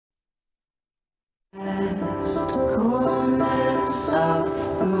Corners of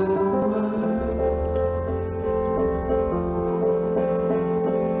the world,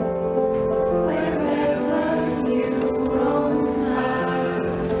 wherever you roam, I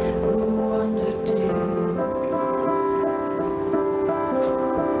will wander too.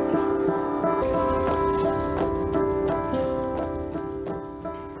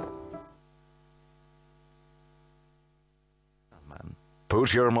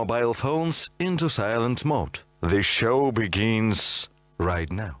 Put your mobile phones into silent mode. The show begins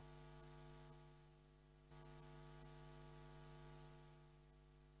right now.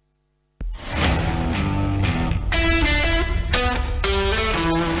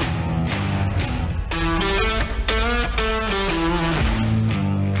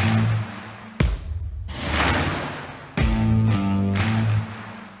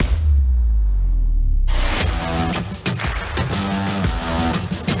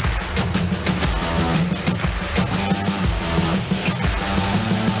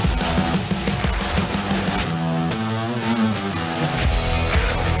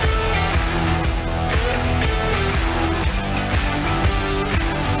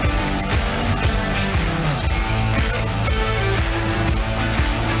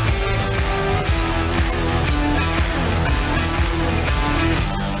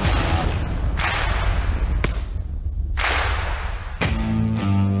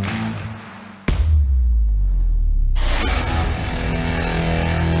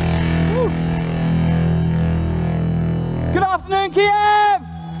 Kiev!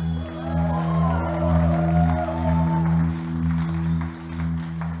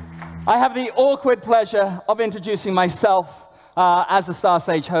 I have the awkward pleasure of introducing myself as the Star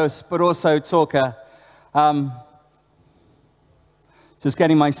Stage host, but also talker. Just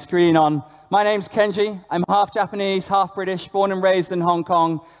getting my screen on. My name's Kenji. I'm half Japanese, half British, born and raised in Hong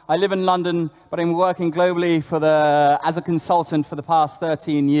Kong. I live in London, but I'm working globally as a consultant for the past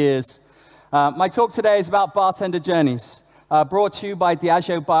 13 years. My talk today is about bartender journeys. Brought to you by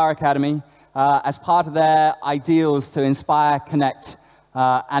Diageo Bar Academy as part of their ideals to inspire, connect,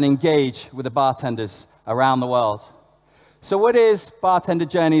 and engage with the bartenders around the world. So what is Bartender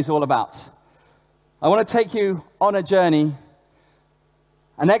Journeys all about? I want to take you on a journey,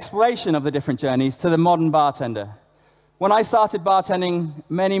 an exploration of the different journeys to the modern bartender. When I started bartending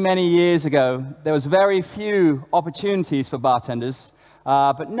many, many years ago, there was very few opportunities for bartenders,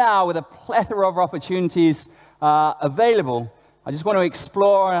 but now with a plethora of opportunities available, I just want to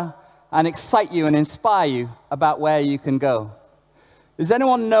explore and excite you and inspire you about where you can go. Does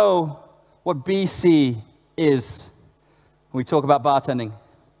anyone know what BC is when we talk about bartending?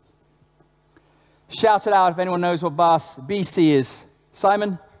 Shout it out if anyone knows what BC is.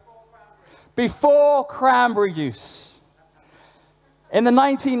 Simon? Before cranberry juice. In the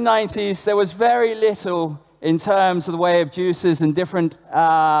 1990s, there was very little in terms of the way of juices and different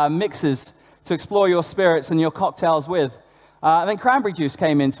mixes to explore your spirits and your cocktails with. And then cranberry juice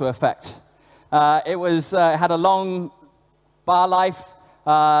came into effect. It had a long bar life.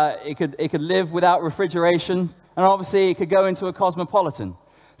 It could live without refrigeration. And obviously, it could go into a cosmopolitan.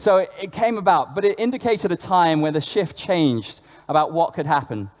 So it came about, but it indicated a time where the shift changed about what could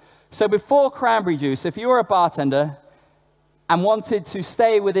happen. So before cranberry juice, if you were a bartender and wanted to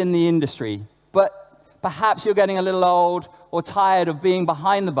stay within the industry, but perhaps you're getting a little old or tired of being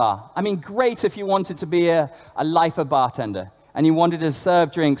behind the bar. I mean, great if you wanted to be a lifer bartender and you wanted to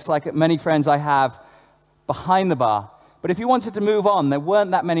serve drinks like many friends I have behind the bar. But if you wanted to move on, there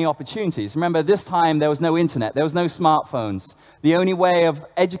weren't that many opportunities. Remember, this time there was no internet, there was no smartphones. The only way of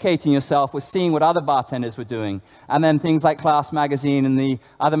educating yourself was seeing what other bartenders were doing. And then things like Class magazine and the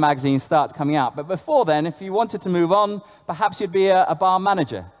other magazines started coming out. But before then, if you wanted to move on, perhaps you'd be a bar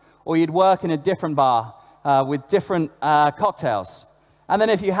manager, or you'd work in a different bar with different cocktails. And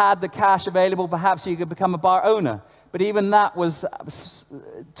then if you had the cash available, perhaps you could become a bar owner. But even that was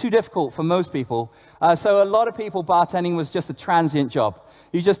too difficult for most people. So a lot of people, bartending was just a transient job.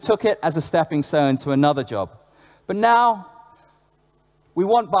 You just took it as a stepping stone to another job. But now, we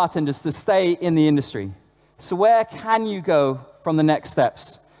want bartenders to stay in the industry. So where can you go from the next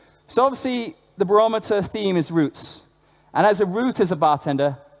steps? So obviously, the Barometer theme is roots. And as a root as a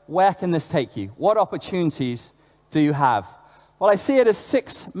bartender, where can this take you? What opportunities do you have? Well, I see it as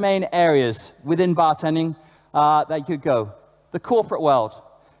 6 main areas within bartending that you could go. The corporate world.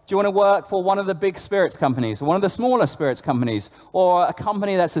 Do you want to work for one of the big spirits companies, or one of the smaller spirits companies, or a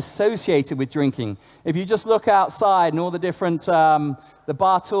company that's associated with drinking? If you just look outside and all the different, the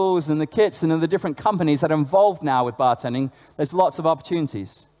bar tools and the kits and the different companies that are involved now with bartending, there's lots of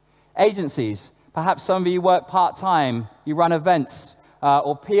opportunities. Agencies. Perhaps some of you work part-time, you run events,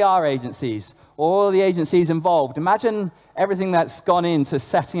 or PR agencies, all the agencies involved. Imagine everything that's gone into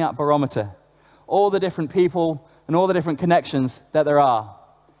setting up Barometer, all the different people and all the different connections that there are.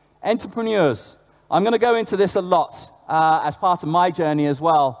 Entrepreneurs, I'm going to go into this a lot as part of my journey as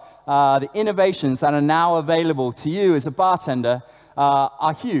well. The innovations that are now available to you as a bartender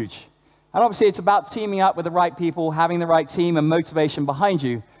are huge. And obviously, it's about teaming up with the right people, having the right team and motivation behind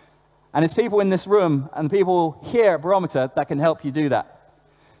you. And it's people in this room and the people here at Barometer that can help you do that.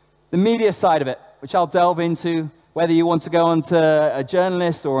 The media side of it, which I'll delve into, whether you want to go on to a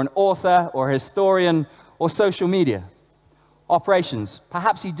journalist or an author or a historian or social media. Operations,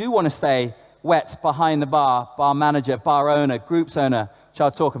 perhaps you do want to stay wet behind the bar, bar manager, bar owner, groups owner, which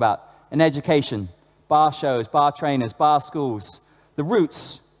I'll talk about. And education, bar shows, bar trainers, bar schools. The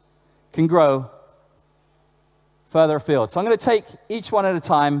roots can grow further afield. So I'm going to take each one at a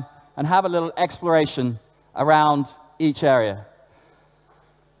time and have a little exploration around each area.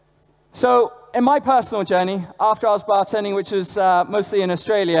 So in my personal journey, after I was bartending, which was mostly in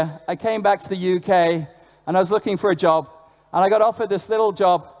Australia, I came back to the UK and I was looking for a job. And I got offered this little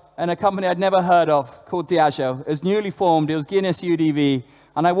job in a company I'd never heard of called Diageo. It was newly formed. It was Guinness UDV.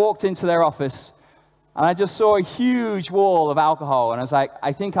 And I walked into their office and I just saw a huge wall of alcohol. And I was like,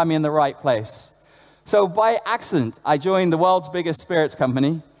 I think I'm in the right place. So by accident, I joined the world's biggest spirits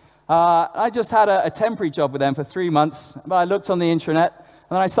company. I just had a temporary job with them for 3 months. But I looked on the intranet.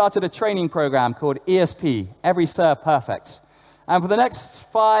 And then I started a training program called ESP, Every Serve Perfect. And for the next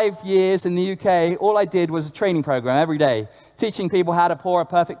 5 years in the UK, all I did was a training program every day, teaching people how to pour a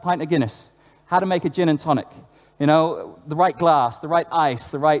perfect pint of Guinness, how to make a gin and tonic, you know, the right glass, the right ice,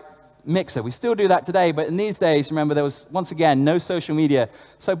 the right mixer. We still do that today, but in these days, remember, there was, once again, no social media.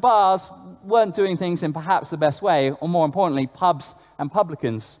 So bars weren't doing things in perhaps the best way, or more importantly, pubs and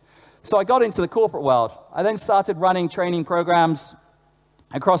publicans. So I got into the corporate world. I then started running training programs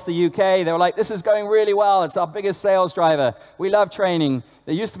across the UK. They were like, this is going really well. It's our biggest sales driver. We love training.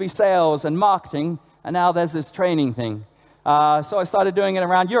 There used to be sales and marketing, and now there's this training thing. So I started doing it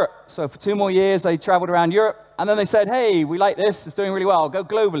around Europe. So for 2 more years, I traveled around Europe, and then they said, hey, we like this. It's doing really well. Go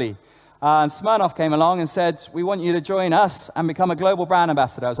globally. And Smirnoff came along and said, we want you to join us and become a global brand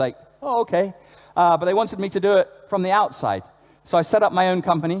ambassador. I was like, oh, okay. But they wanted me to do it from the outside. So I set up my own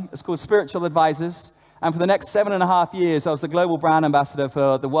company. It's called Spiritual Advisors. And for the next 7.5 years, I was the global brand ambassador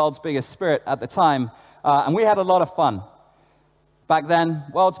for the world's biggest spirit at the time. And we had a lot of fun. Back then,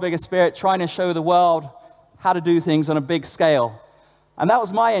 world's biggest spirit, trying to show the world how to do things on a big scale. And that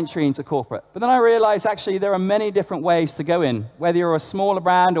was my entry into corporate. But then I realized, actually, there are many different ways to go in, whether you're a smaller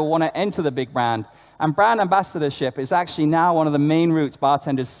brand or want to enter the big brand. And brand ambassadorship is actually now one of the main routes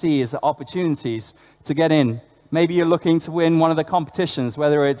bartenders see as opportunities to get in. Maybe you're looking to win one of the competitions,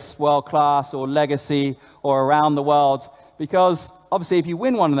 whether it's world class or legacy or around the world, because obviously if you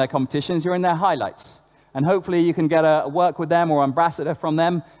win one of their competitions, you're in their highlights. And hopefully you can get a work with them or ambassador from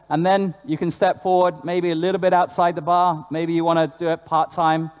them, and then you can step forward, maybe a little bit outside the bar, maybe you want to do it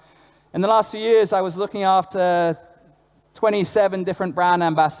part-time. In the last few years, I was looking after 27 different brand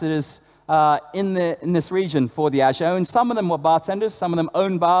ambassadors in this region for Diageo, and some of them were bartenders, some of them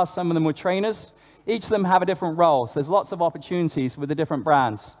owned bars, some of them were trainers. Each of them have a different role, so there's lots of opportunities with the different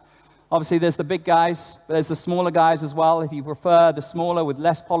brands. Obviously, there's the big guys, but there's the smaller guys as well, if you prefer the smaller with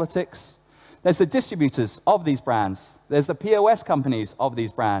less politics. There's the distributors of these brands. There's the POS companies of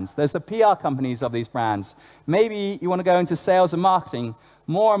these brands. There's the PR companies of these brands. Maybe you want to go into sales and marketing.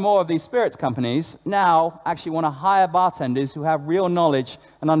 More and more of these spirits companies now actually want to hire bartenders who have real knowledge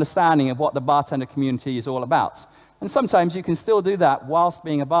and understanding of what the bartender community is all about. And sometimes you can still do that whilst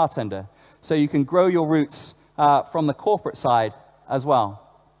being a bartender. So you can grow your roots from the corporate side as well.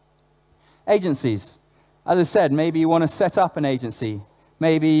 Agencies. As I said, maybe you want to set up an agency.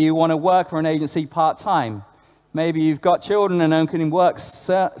 Maybe you want to work for an agency part-time. Maybe you've got children and can work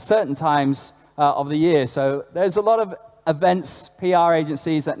certain times of the year. So there's a lot of events, PR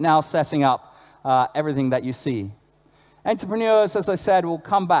agencies that are now setting up everything that you see. Entrepreneurs, as I said, will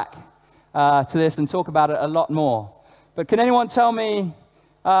come back to this and talk about it a lot more. But can anyone tell me,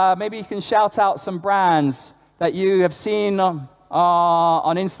 maybe you can shout out some brands that you have seen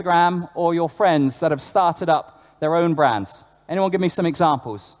on Instagram or your friends that have started up their own brands? Anyone give me some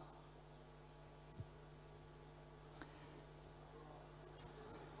examples?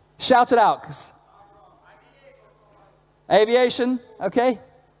 Shout it out. Aviation, okay.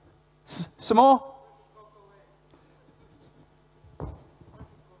 Some more?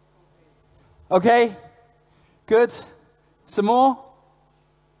 Okay, good. Some more?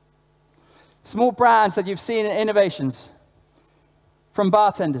 Some more brands that you've seen in innovations from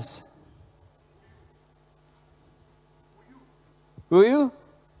bartenders. Who are you?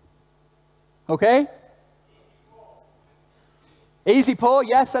 Okay? Easy pour,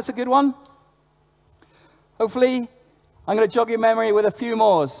 yes, that's a good one. Hopefully, I'm going to jog your memory with a few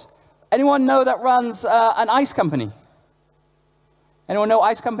more. Anyone know that runs an ice company? Anyone know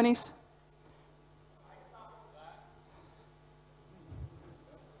ice companies?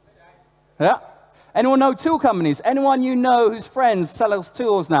 Yeah. Anyone know tool companies? Anyone you know whose friends sell us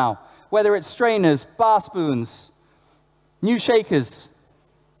tools now? Whether it's strainers, bar spoons, new shakers.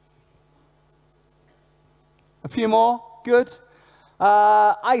 A few more? Good.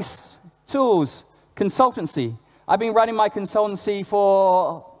 Ice, tools, consultancy. I've been running my consultancy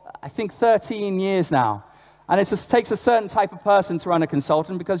for, I think, 13 years now. And it just takes a certain type of person to run a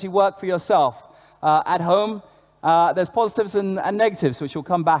consultant because you work for yourself. At home, there's positives and negatives, which we'll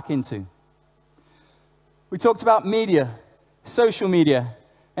come back into. We talked about media, social media.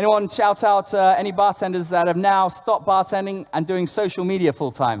 Anyone shout out any bartenders that have now stopped bartending and doing social media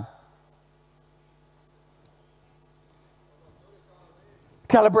full time?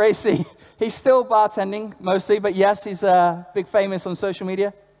 Calabresi, he's still bartending mostly, but yes, he's big famous on social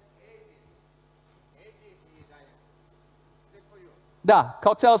media. Da,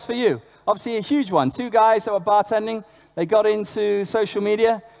 cocktails for you. Obviously a huge one. 2 guys that were bartending, they got into social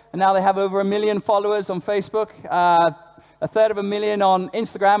media, and now they have over 1 million followers on Facebook, 1/3 on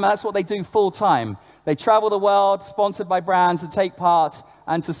Instagram, and that's what they do full time. They travel the world, sponsored by brands to take part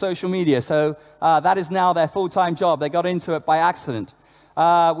and to social media. So that is now their full-time job. They got into it by accident.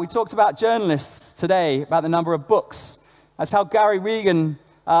 We talked about journalists today, about the number of books. That's how Gary Regan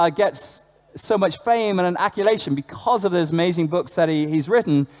gets so much fame and an accolation because of those amazing books that he's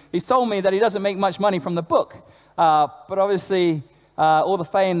written. He's told me that he doesn't make much money from the book, but obviously all the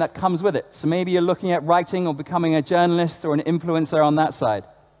fame that comes with it. So maybe you're looking at writing or becoming a journalist or an influencer on that side.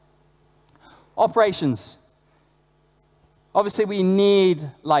 Operations. Obviously, we need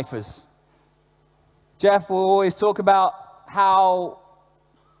lifers. Jeff will always talk about how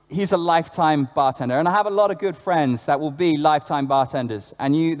he's a lifetime bartender, and I have a lot of good friends that will be lifetime bartenders,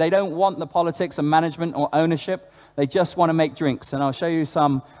 and they don't want the politics of management or ownership, they just want to make drinks, and I'll show you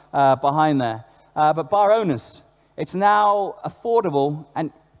some behind there. But bar owners, it's now affordable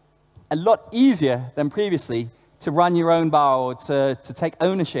and a lot easier than previously to run your own bar or to take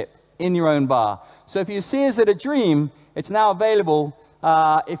ownership in your own bar. So if you see it as a dream, it's now available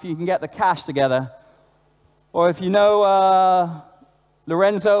if you can get the cash together, or if you know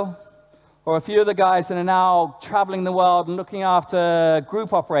Lorenzo, or a few of the guys that are now traveling the world and looking after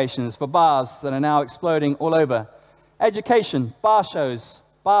group operations for bars that are now exploding all over. Education, bar shows,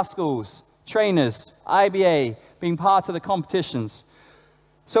 bar schools, trainers, IBA, being part of the competitions.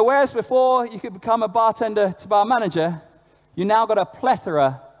 So whereas before you could become a bartender to bar manager, you now got a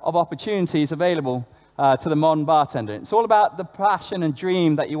plethora of opportunities available to the modern bartender. It's all about the passion and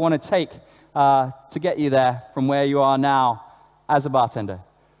dream that you want to take to get you there from where you are now as a bartender.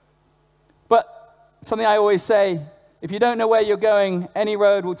 But something I always say, if you don't know where you're going, any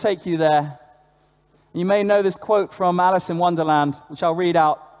road will take you there. You may know this quote from Alice in Wonderland, which I'll read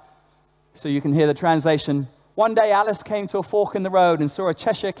out so you can hear the translation. One day Alice came to a fork in the road and saw a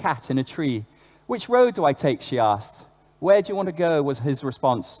Cheshire cat in a tree. Which road do I take, she asked. Where do you want to go, was his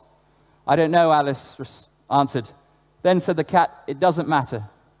response. I don't know, Alice answered. Then said the cat, it doesn't matter.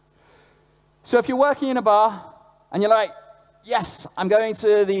 So if you're working in a bar and you're like, yes, I'm going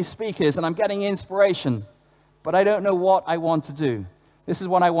to these speakers and I'm getting inspiration, but I don't know what I want to do. This is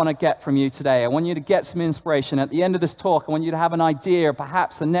what I want to get from you today. I want you to get some inspiration. At the end of this talk, I want you to have an idea,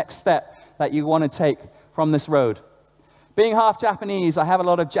 perhaps the next step that you want to take from this road. Being half Japanese, I have a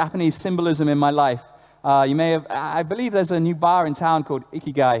lot of Japanese symbolism in my life. You may have, I believe there's a new bar in town called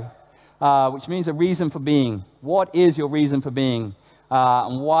Ikigai, which means a reason for being. What is your reason for being?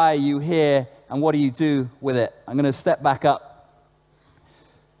 And why are you here? And what do you do with it? I'm going to step back up.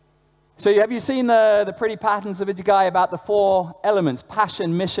 So have you seen the pretty patterns of Ikigai about the 4 elements,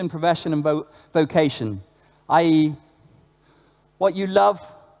 passion, mission, profession, and vocation, i.e. what you love,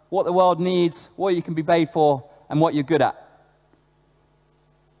 what the world needs, what you can be paid for, and what you're good at.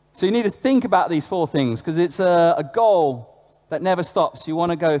 So you need to think about these 4 things because it's a goal that never stops. You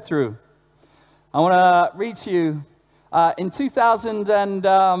want to go through. I want to read to you in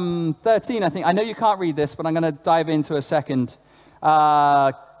 2013, I think. I know you can't read this, but I'm going to dive into a second.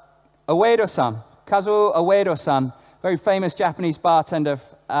 Uedo-san, Kazuo Uedo-san, very famous Japanese bartender,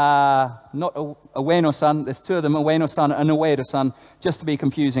 not Ueno-san, there's 2 of them, Ueno-san and Uedo-san, just to be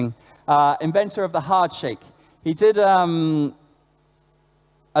confusing. Inventor of the hard shake. He did a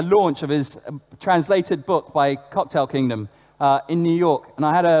launch of his translated book by Cocktail Kingdom in New York, and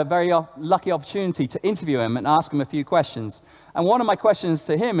I had a very lucky opportunity to interview him and ask him a few questions. And one of my questions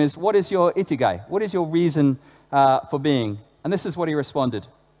to him is, what is your ikigai? What is your reason for being? And this is what he responded.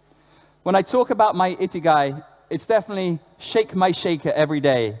 When I talk about my ikigai, it's definitely shake my shaker every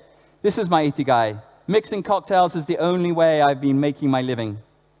day. This is my ikigai. Mixing cocktails is the only way I've been making my living.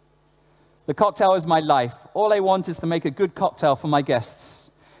 The cocktail is my life. All I want is to make a good cocktail for my guests.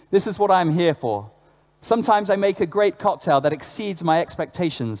 This is what I'm here for. Sometimes I make a great cocktail that exceeds my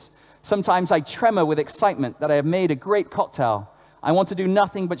expectations. Sometimes I tremor with excitement that I have made a great cocktail. I want to do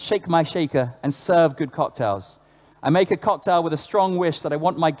nothing but shake my shaker and serve good cocktails. I make a cocktail with a strong wish that I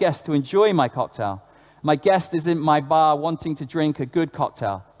want my guest to enjoy my cocktail. My guest is in my bar wanting to drink a good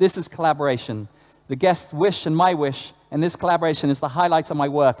cocktail. This is collaboration. The guest's wish and my wish, and this collaboration is the highlight of my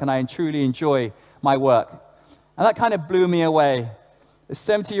work, and I truly enjoy my work. And that kind of blew me away. A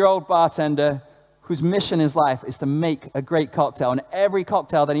 70-year-old bartender whose mission in his life is to make a great cocktail, and every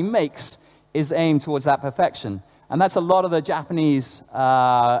cocktail that he makes is aimed towards that perfection. And that's a lot of the Japanese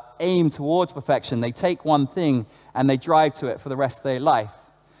aim towards perfection. They take one thing and they drive to it for the rest of their life.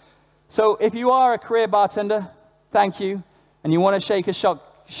 So if you are a career bartender, thank you, and you want to shake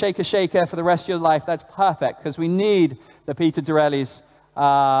a shaker for the rest of your life, that's perfect, because we need the Peter Dorellis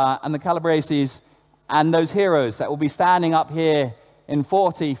and the Calabreses and those heroes that will be standing up here in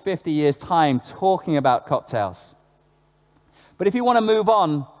 40, 50 years' time talking about cocktails. But if you want to move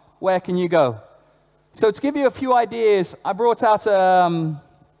on, where can you go? So to give you a few ideas, I brought out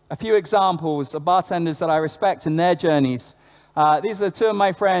a few examples of bartenders that I respect in their journeys. These are two of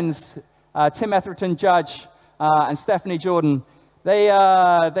my friends, Tim Etherington Judge and Stephanie Jordan. They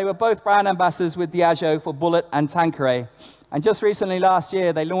were both brand ambassadors with Diageo for Bullet and Tanqueray. And just recently, last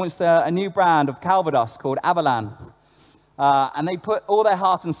year, they launched a new brand of Calvados called Avalan. And they put all their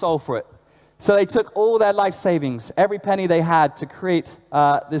heart and soul for it. So they took all their life savings, every penny they had, to create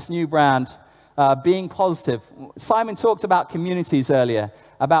this new brand, being positive. Simon talked about communities earlier,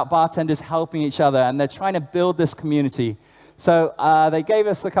 about bartenders helping each other, and they're trying to build this community. So they gave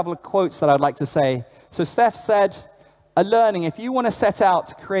us a couple of quotes that I'd like to say. So Steph said, a learning, if you want to set out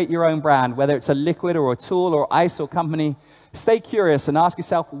to create your own brand, whether it's a liquid or a tool or ice or company, stay curious and ask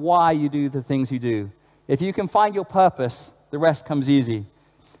yourself why you do the things you do. If you can find your purpose, the rest comes easy.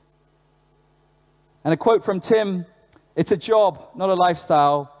 And a quote from Tim, it's a job, not a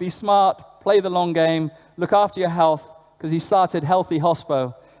lifestyle. Be smart, play the long game, look after your health, because he started Healthy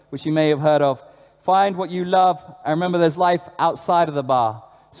Hospo, which you may have heard of. Find what you love, and remember there's life outside of the bar.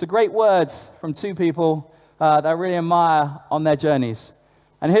 So great words from two people that I really admire on their journeys.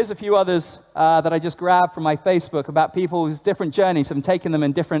 And here's a few others that I just grabbed from my Facebook about people's different journeys and taking them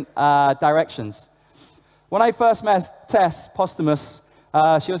in different directions. When I first met Tess Posthumus,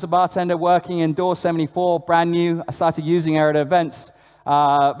 she was a bartender working in Door 74, brand new. I started using her at events.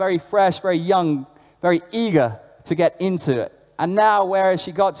 Very fresh, very young, very eager to get into it. And now, where has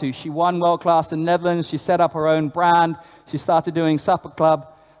she got to? She won World Class in the Netherlands. She set up her own brand. She started doing supper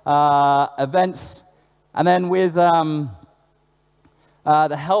club events. And then with the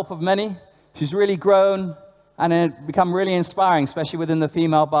help of many, she's really grown and it become really inspiring, especially within the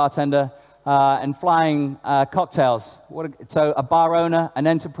female bartender and flying cocktails. So a bar owner, an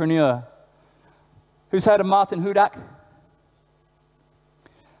entrepreneur. Who's heard of Martin Hudak?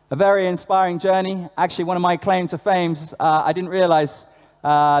 A very inspiring journey. Actually, one of my claim to fame, I didn't realize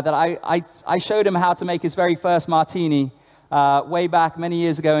that I showed him how to make his very first martini way back many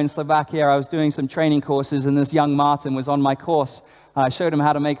years ago in Slovakia. I was doing some training courses, and this young Martin was on my course. I showed him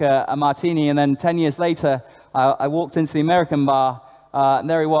how to make a martini, and then 10 years later, I walked into the American bar, and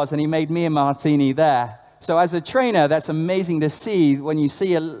there he was, and he made me a martini there. So as a trainer, that's amazing to see when you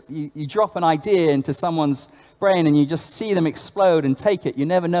see you drop an idea into someone's brain and you just see them explode and take it. You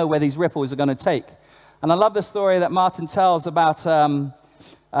never know where these ripples are going to take. And I love the story that Martin tells about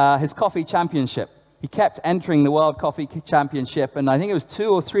his coffee championship. He kept entering the World Coffee Championship, and I think it was 2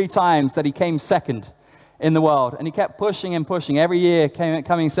 or 3 times that he came second in the world. And he kept pushing and pushing, every year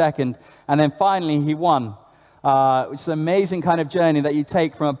coming second, and then finally he won. Which is an amazing kind of journey that you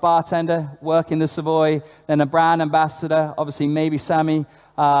take from a bartender, working the Savoy, then a brand ambassador, obviously maybe Sammy,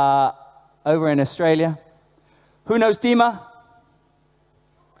 over in Australia. Who knows Dima?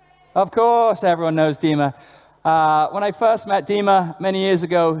 Of course, everyone knows Dima. When I first met Dima many years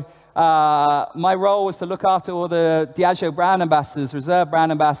ago, my role was to look after all the Diageo brand ambassadors, reserve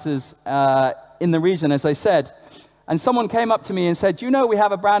brand ambassadors in the region, as I said. And someone came up to me and said, do you know we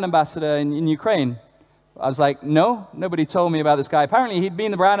have a brand ambassador in Ukraine? I was like, no, nobody told me about this guy. Apparently, he'd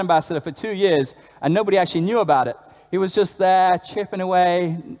been the brand ambassador for 2 years, and nobody actually knew about it. He was just there, chipping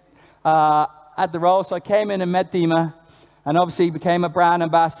away at the role. So I came in and met Dima, and obviously became a brand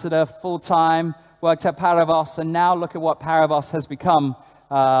ambassador full-time, worked at Paravos, and now look at what Paravos has become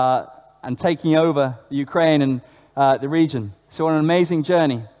and taking over the Ukraine and the region. So on an amazing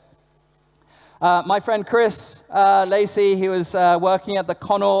journey. My friend Chris Lacey, he was working at the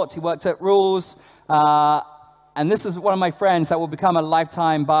Connaught, he worked at Rules, and this is one of my friends that will become a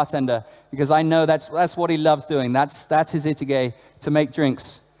lifetime bartender, because I know that's what he loves doing. That's his itige, to make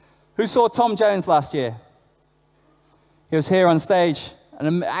drinks. Who saw Tom Jones last year? He was here on stage,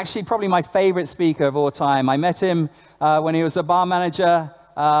 and actually probably my favorite speaker of all time. I met him when he was a bar manager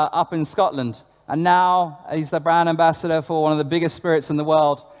up in Scotland, and now he's the brand ambassador for one of the biggest spirits in the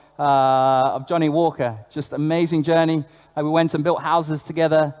world, of Johnny Walker. Just amazing journey. We went and built houses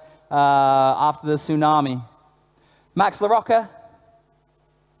together after the tsunami. Max LaRocca.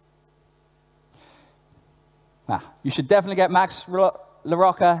 You should definitely get Max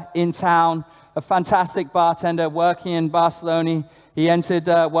LaRocca in town. A fantastic bartender working in Barcelona. He entered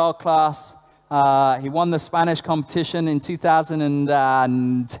world class. He won the Spanish competition in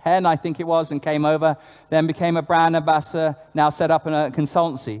 2010, I think it was, and came over. Then became a brand ambassador, now set up in a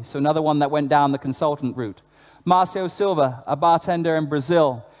consultancy. So another one that went down the consultant route. Marcio Silva, a bartender in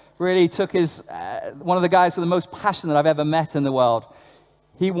Brazil. Really took his, one of the guys with the most passion that I've ever met in the world.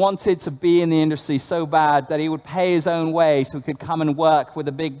 He wanted to be in the industry so bad that he would pay his own way so he could come and work with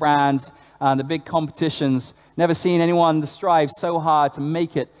the big brands and the big competitions. Never seen anyone strive so hard to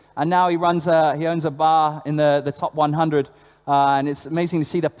make it. And now he owns a bar in the top 100. And it's amazing to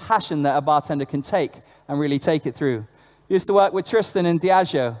see the passion that a bartender can take and really take it through. He used to work with Tristan in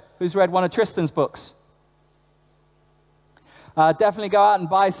Diageo. Who's read one of Tristan's books? Definitely go out and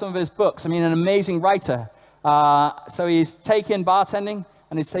buy some of his books. I mean, an amazing writer. So he's taken bartending,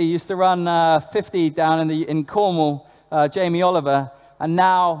 and he used to run 50 down in Cornwall, Jamie Oliver, and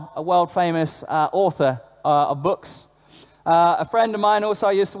now a world-famous author of books. A friend of mine also,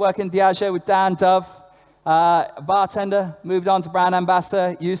 I used to work in Diageo with Dan Dove, a bartender, moved on to brand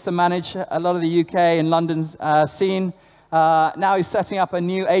ambassador, used to manage a lot of the UK and London scene. Now he's setting up a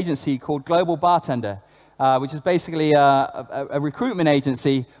new agency called Global Bartender, which is basically a recruitment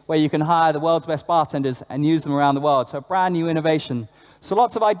agency where you can hire the world's best bartenders and use them around the world. So a brand new innovation. So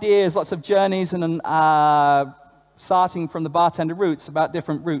lots of ideas, lots of journeys, and starting from the bartender roots, about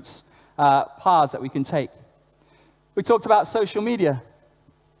different routes, paths that we can take. We talked about social media.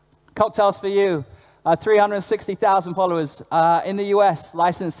 Cocktails for You, 360,000 followers in the US,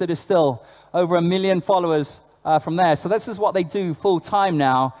 licensed to distill, over 1 million followers from there. So this is what they do full time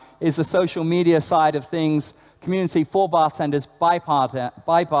now, is the social media side of things, community for bartenders, by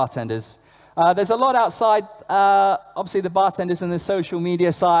bartenders. There's a lot outside, obviously the bartenders and the social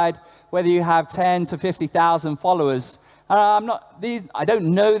media side, whether you have 10 to 50,000 followers. I don't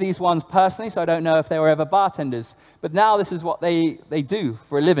know these ones personally, so I don't know if they were ever bartenders. But now this is what they do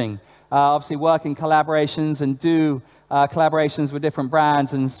for a living. Obviously work in collaborations and do collaborations with different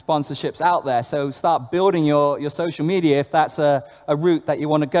brands and sponsorships out there. So start building your social media if that's a route that you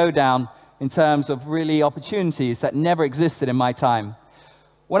want to go down in terms of really opportunities that never existed in my time.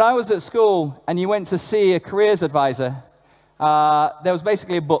 When I was at school and you went to see a careers advisor, there was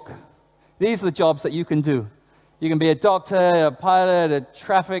basically a book. These are the jobs that you can do. You can be a doctor, a pilot, a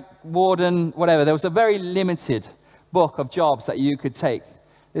traffic warden, whatever. There was a very limited book of jobs that you could take.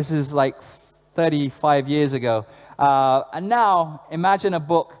 This is like 35 years ago. And now, imagine a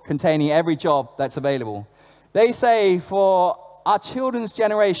book containing every job that's available. They say for our children's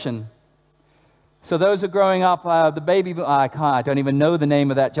generation, so those who are growing up, the baby, I don't even know the name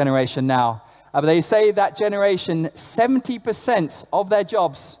of that generation now, but they say that generation, 70% of their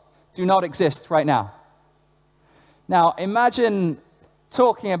jobs do not exist right now. Now, imagine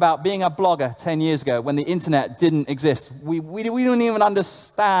talking about being a blogger 10 years ago when the internet didn't exist. We don't even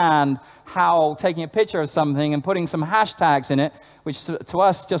understand how taking a picture of something and putting some hashtags in it, which to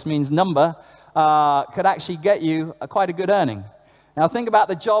us just means number, could actually get you quite a good earning. Now, think about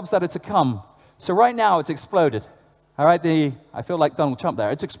the jobs that are to come. So right now, it's exploded. All right, I feel like Donald Trump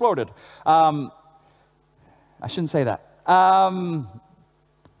there. It's exploded. I shouldn't say that.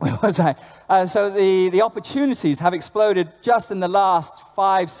 Where was I? So the opportunities have exploded just in the last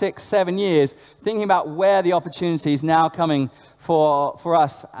 5, 6, 7 years, thinking about where the opportunities now coming for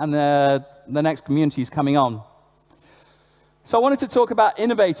us and the next communities coming on. So I wanted to talk about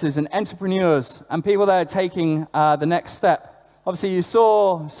innovators and entrepreneurs and people that are taking the next step. Obviously, you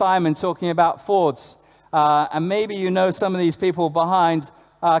saw Simon talking about Fords, and maybe you know some of these people behind.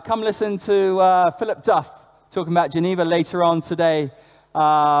 Come listen to Philip Duff talking about Geneva later on today.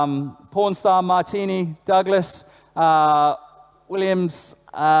 Porn star Martini, Douglas, Williams,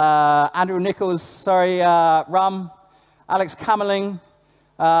 Andrew Nichols, Rum, Alex Cameling,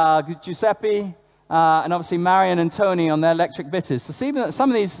 Giuseppe, and obviously Marion and Tony on their electric bitters. So see that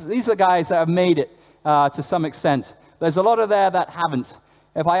some of these are the guys that have made it to some extent. There's a lot of there that haven't.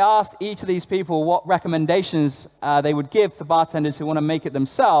 If I asked each of these people what recommendations they would give to bartenders who want to make it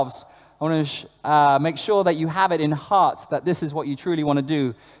themselves, I want to make sure that you have it in heart, that this is what you truly want to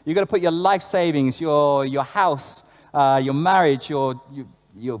do. You've got to put your life savings, your house, your marriage,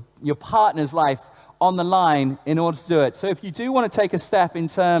 your partner's life on the line in order to do it. So if you do want to take a step in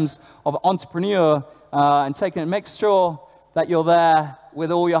terms of entrepreneur and make sure that you're there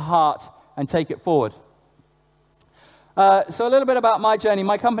with all your heart and take it forward. So a little bit about my journey.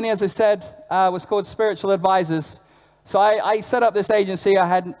 My company, as I said, was called Spiritual Advisors. So I set up this agency. I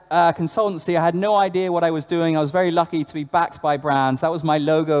had consultancy. I had no idea what I was doing. I was very lucky to be backed by brands. That was my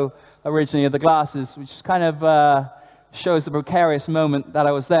logo originally of the glasses, which kind of shows the precarious moment that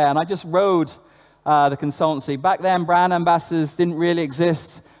I was there. And I just rode the consultancy. Back then, brand ambassadors didn't really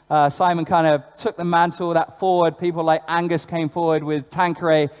exist. Simon kind of took the mantle that forward. People like Angus came forward with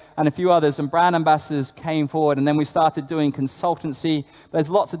Tanqueray and a few others, and brand ambassadors came forward. And then we started doing consultancy. There's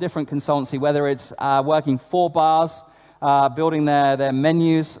lots of different consultancy, whether it's working for bars, building their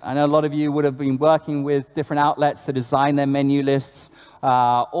menus. I know a lot of you would have been working with different outlets to design their menu lists,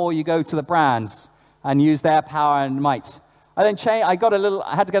 or you go to the brands and use their power and might. I then changed.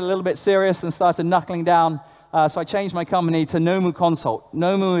 I had to get a little bit serious and started knuckling down. So I changed my company to Nomu Consult.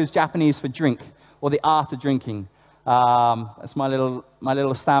 Nomu is Japanese for drink, or the art of drinking. That's my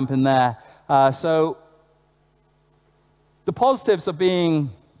little stamp in there. So the positives of being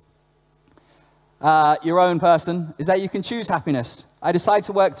your own person is that you can choose happiness. I decided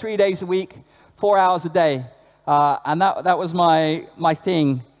to work 3 days a week, 4 hours a day, and that was my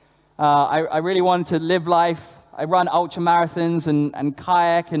thing. I really wanted to live life. I run ultra marathons and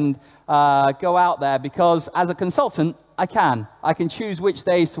kayak and go out there because as a consultant, I can choose which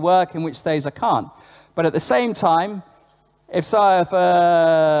days to work and which days I can't. But at the same time, if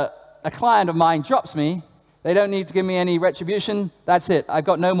a client of mine drops me, they don't need to give me any retribution. That's it. I've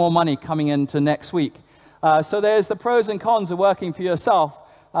got no more money coming into next week. So there's the pros and cons of working for yourself.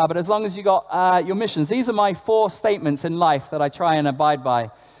 But as long as you got your missions, these are my 4 statements in life that I try and abide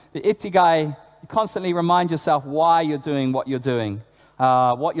by. The Ikigai, you constantly remind yourself why you're doing what you're doing,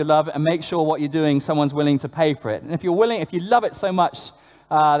 what you love, and make sure what you're doing, someone's willing to pay for it. And if you love it so much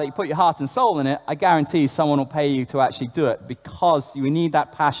that you put your heart and soul in it, I guarantee someone will pay you to actually do it because you need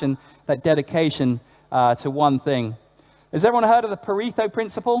that passion, that dedication to one thing. Has everyone heard of the Pareto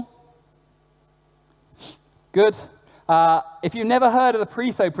principle? Good. If you've never heard of the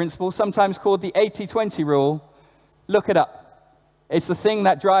Pareto principle, sometimes called the 80-20 rule, look it up. It's the thing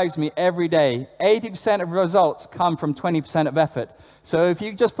that drives me every day. 80% of results come from 20% of effort. So if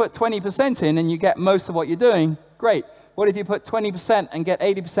you just put 20% in and you get most of what you're doing, great. What if you put 20% and get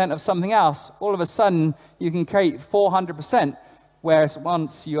 80% of something else? All of a sudden, you can create 400%, whereas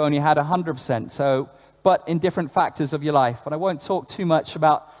once you only had 100%. So, but in different factors of your life. But I won't talk too much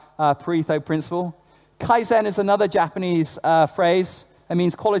about Pareto principle. Kaizen is another Japanese phrase. It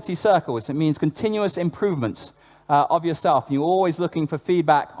means quality circles. It means continuous improvements of yourself. You're always looking for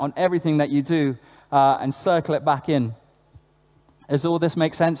feedback on everything that you do and circle it back in. Does all this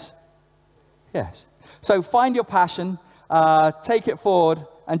make sense? Yes. So find your passion, take it forward,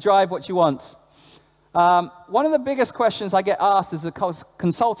 and drive what you want. One of the biggest questions I get asked as a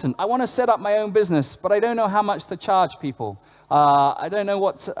consultant, I want to set up my own business, but I don't know how much to charge people. I don't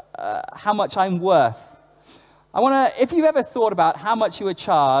know how much I'm worth. If you've ever thought about how much you would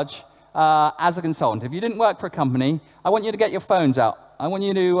charge as a consultant, if you didn't work for a company, I want you to get your phones out. I want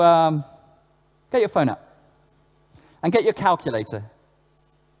you to get your phone out and get your calculator.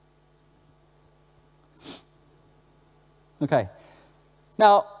 Okay.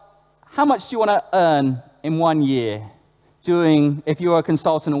 Now, how much do you want to earn in 1 year if you're a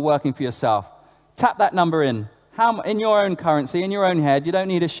consultant or working for yourself? Tap that number in. In your own currency, in your own head. You don't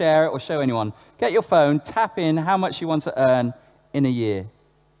need to share it or show anyone. Get your phone, tap in how much you want to earn in a year.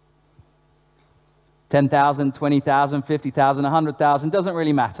 10,000, 20,000, 50,000, 100,000, doesn't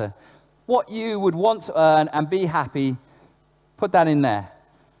really matter. What you would want to earn and be happy, put that in there.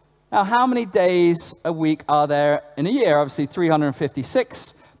 Now, how many days a week are there in a year? Obviously,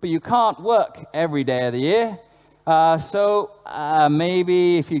 356, but you can't work every day of the year. So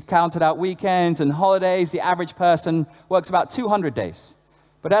maybe if you counted out weekends and holidays, the average person works about 200 days.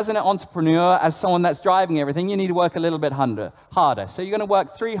 But as an entrepreneur, as someone that's driving everything, you need to work a little bit harder. So you're going to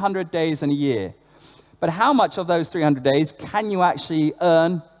work 300 days in a year. But how much of those 300 days can you actually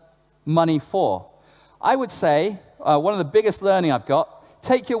earn money for? I would say one of the biggest learning I've got,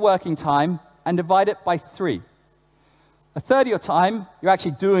 take your working time and divide it by 3. A third of your time, you're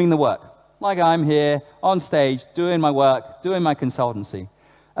actually doing the work. Like I'm here on stage, doing my work, doing my consultancy.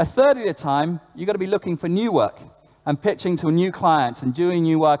 A third of your time, you've got to be looking for new work and pitching to new clients and doing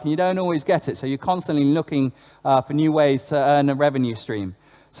new work, and you don't always get it, so you're constantly looking for new ways to earn a revenue stream.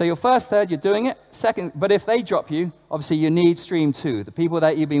 So your first third, you're doing it. Second, but if they drop you, obviously you need stream two, the people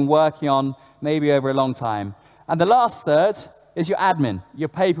that you've been working on maybe over a long time. And the last third is your admin, your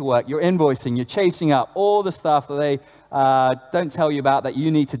paperwork, your invoicing, your chasing up, all the stuff that they don't tell you about that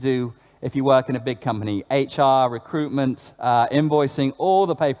you need to do if you work in a big company. HR, recruitment, invoicing, all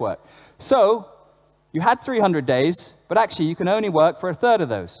the paperwork. So you had 300 days, but actually you can only work for a third of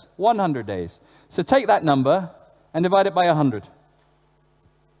those, 100 days. So take that number and divide it by 100.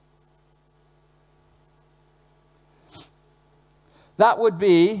 That would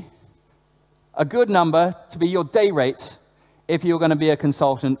be a good number to be your day rate if you're going to be a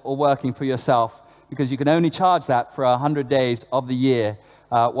consultant or working for yourself, because you can only charge that for 100 days of the year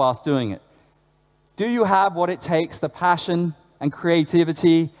whilst doing it. Do you have what it takes, the passion and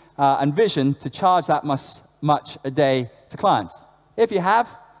creativity and vision to charge that much a day to clients? If you have,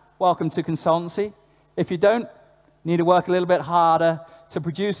 welcome to consultancy. If you don't, you need to work a little bit harder to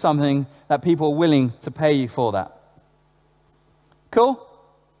produce something that people are willing to pay you for that. Cool?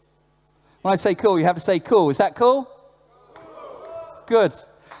 When I say cool, you have to say cool. Is that cool? Good.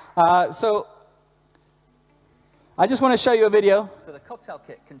 So I just want to show you a video. So the cocktail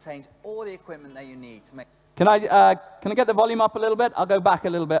kit contains all the equipment that you need to make. Can I get the volume up a little bit? I'll go back a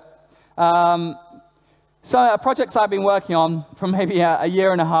little bit. So projects I've been working on for maybe a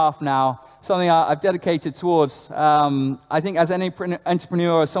year and a half now, something I've dedicated towards. I think as any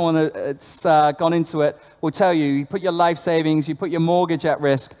entrepreneur or someone that's gone into it will tell you, you put your life savings, you put your mortgage at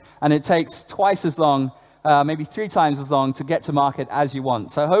risk, and it takes twice as long, maybe 3 times as long to get to market as you want.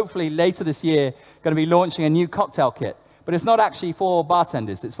 So hopefully later this year, going to be launching a new cocktail kit. But it's not actually for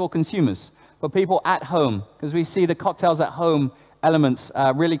bartenders, it's for consumers, for people at home, because we see the cocktails at home elements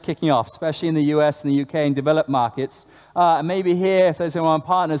really kicking off, especially in the US and the UK and developed markets. And maybe here, if there's anyone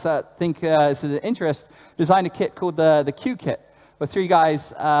partners that think this is an interest, designed a kit called the Q kit, where 3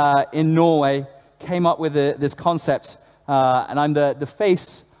 guys in Norway came up with this concept, and I'm the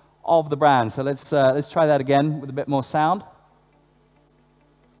face of the brand. So let's try that again with a bit more sound.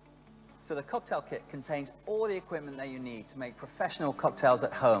 So the cocktail kit contains all the equipment that you need to make professional cocktails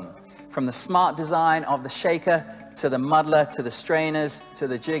at home. From the smart design of the shaker, to the muddler, to the strainers, to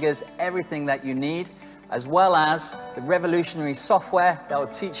the jiggers, everything that you need, as well as the revolutionary software that will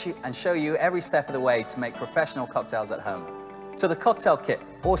teach you and show you every step of the way to make professional cocktails at home. So the cocktail kit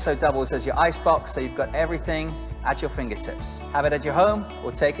also doubles as your icebox, so you've got everything at your fingertips. Have it at your home,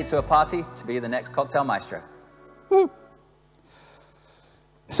 or take it to a party to be the next cocktail maestro. Woo.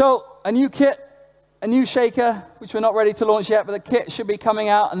 So a new kit, a new shaker, which we're not ready to launch yet, but the kit should be coming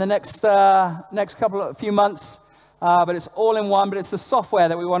out in the next few months. But it's all in one, but it's the software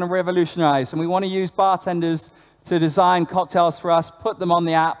that we want to revolutionize, and we want to use bartenders to design cocktails for us, put them on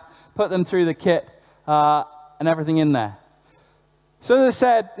the app, put them through the kit, and everything in there. So as I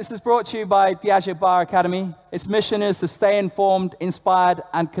said, this is brought to you by Diageo Bar Academy. Its mission is to stay informed, inspired,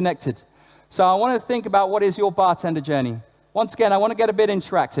 and connected. So I want to think about what is your bartender journey. Once again, I want to get a bit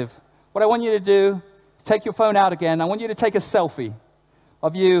interactive. What I want you to do is take your phone out again. I want you to take a selfie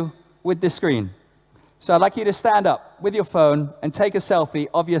of you with this screen. So I'd like you to stand up with your phone and take a selfie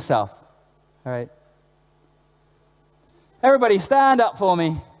of yourself. All right. Everybody, stand up for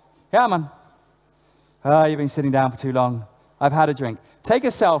me. Yeah, man. Oh, you've been sitting down for too long. I've had a drink. Take a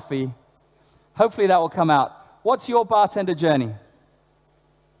selfie. Hopefully that will come out. What's your bartender journey?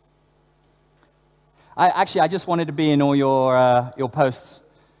 I just wanted to be in all your posts.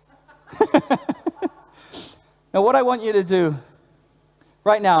 Now, what I want you to do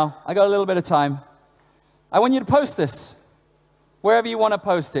right now, I got a little bit of time. I want you to post this wherever you want to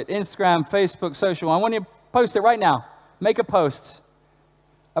post it. Instagram, Facebook, social. I want you to post it right now. Make a post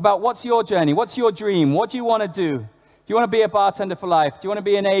about what's your journey, what's your dream, what do you want to do? Do you want to be a bartender for life? Do you want to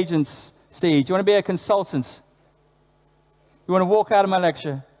be an agency? Do you want to be a consultant? You want to walk out of my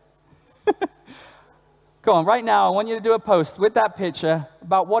lecture? Go on, right now, I want you to do a post with that picture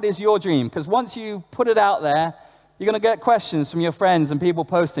about what is your dream. Because once you put it out there, you're going to get questions from your friends and people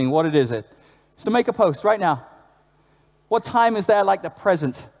posting, what it is. So make a post right now. What time is there like the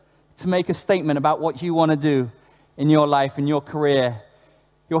present to make a statement about what you want to do in your life, in your career?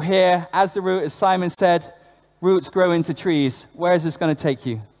 You're here as the root, as Simon said, roots grow into trees. Where is this going to take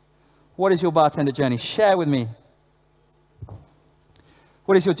you? What is your bartender journey? Share with me.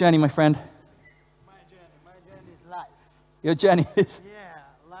 What is your journey, my friend? My journey is life. Your journey is?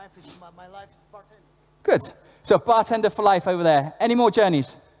 Yeah, life is my life is bartending. Good. So bartender for life over there. Any more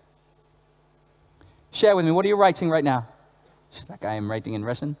journeys? Share with me. What are you writing right now? That guy I'm writing in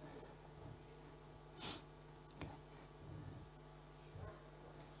Russian.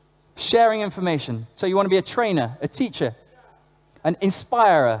 Sharing information. So you want to be a trainer, a teacher, an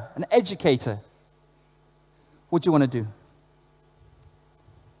inspirer, an educator. What do you want to do?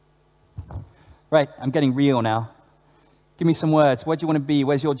 Right, I'm getting real now. Give me some words. Where do you want to be?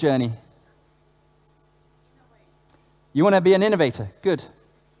 Where's your journey? You want to be an innovator. Good.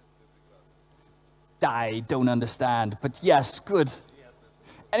 I don't understand, but yes, good.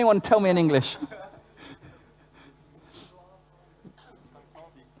 Anyone tell me in English?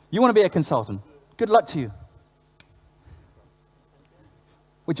 You want to be a consultant. Good luck to you.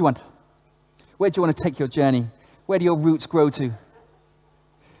 What do you want? Where do you want to take your journey? Where do your roots grow to?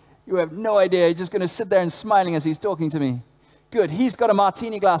 You have no idea. You're just going to sit there and smiling as he's talking to me. Good. He's got a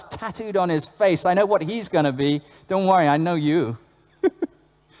martini glass tattooed on his face. I know what he's going to be. Don't worry, I know you.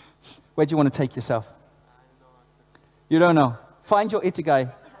 Where do you want to take yourself? You don't know. Find your ikigai.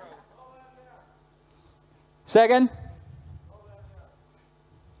 Say again?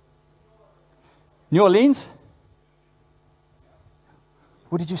 New Orleans?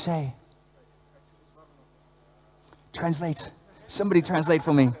 What did you say? Translate. Somebody translate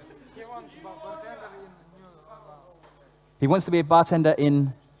for me. He wants to be a bartender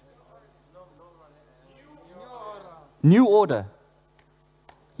in New Order.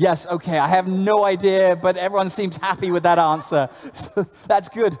 Yes, okay, I have no idea, but everyone seems happy with that answer. So that's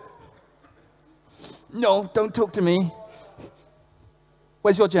good. No, don't talk to me.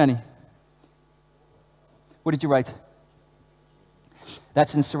 Where's your journey? What did you write?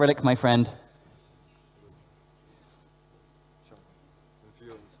 That's in Cyrillic, my friend.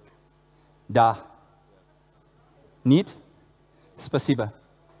 Да. Нет? Спасибо.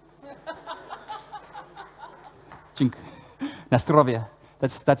 Dziękuję. Na zdrowie.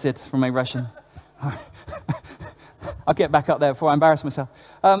 That's it from my Russian. I'll get back up there before I embarrass myself.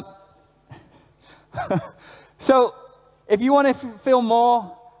 So, if you want to feel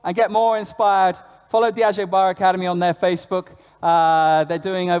more and get more inspired, follow Diageo Bar Academy on their Facebook. They're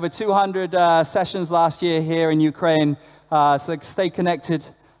doing over 200 sessions last year here in Ukraine. So stay connected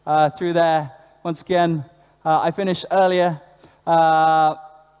through there. Once again, I finished earlier.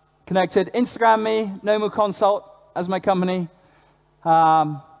 Connected. Instagram me, Nomu Consult, as my company.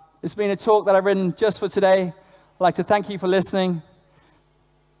 It's been a talk that I've written just for today. I'd like to thank you for listening.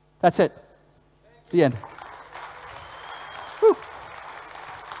 That's it. The end. Whew.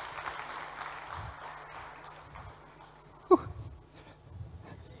 Whew.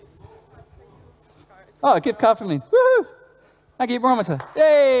 Oh, a gift card from me. Woohoo! Thank you, Barometer.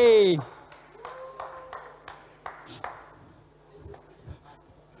 Yay!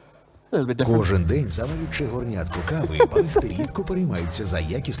 Кожен день, заварюючи горнятку кави, баристи рідко переймаються за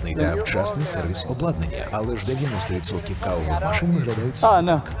якісний та вчасний сервіс обладнання. Але ж 90% кавових машин виглядають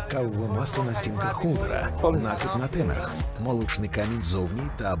саме так. Кавове масло на стінках холдера, накид на тенах, молочний камінь ззовні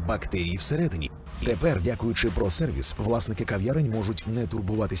та бактерії всередині. Тепер, дякуючи ProService, власники кав'ярень можуть не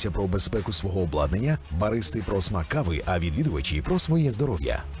турбуватися про безпеку свого обладнання, баристи про смак кави, а відвідувачі про своє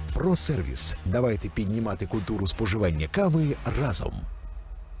здоров'я. ProService. Давайте піднімати культуру споживання кави разом.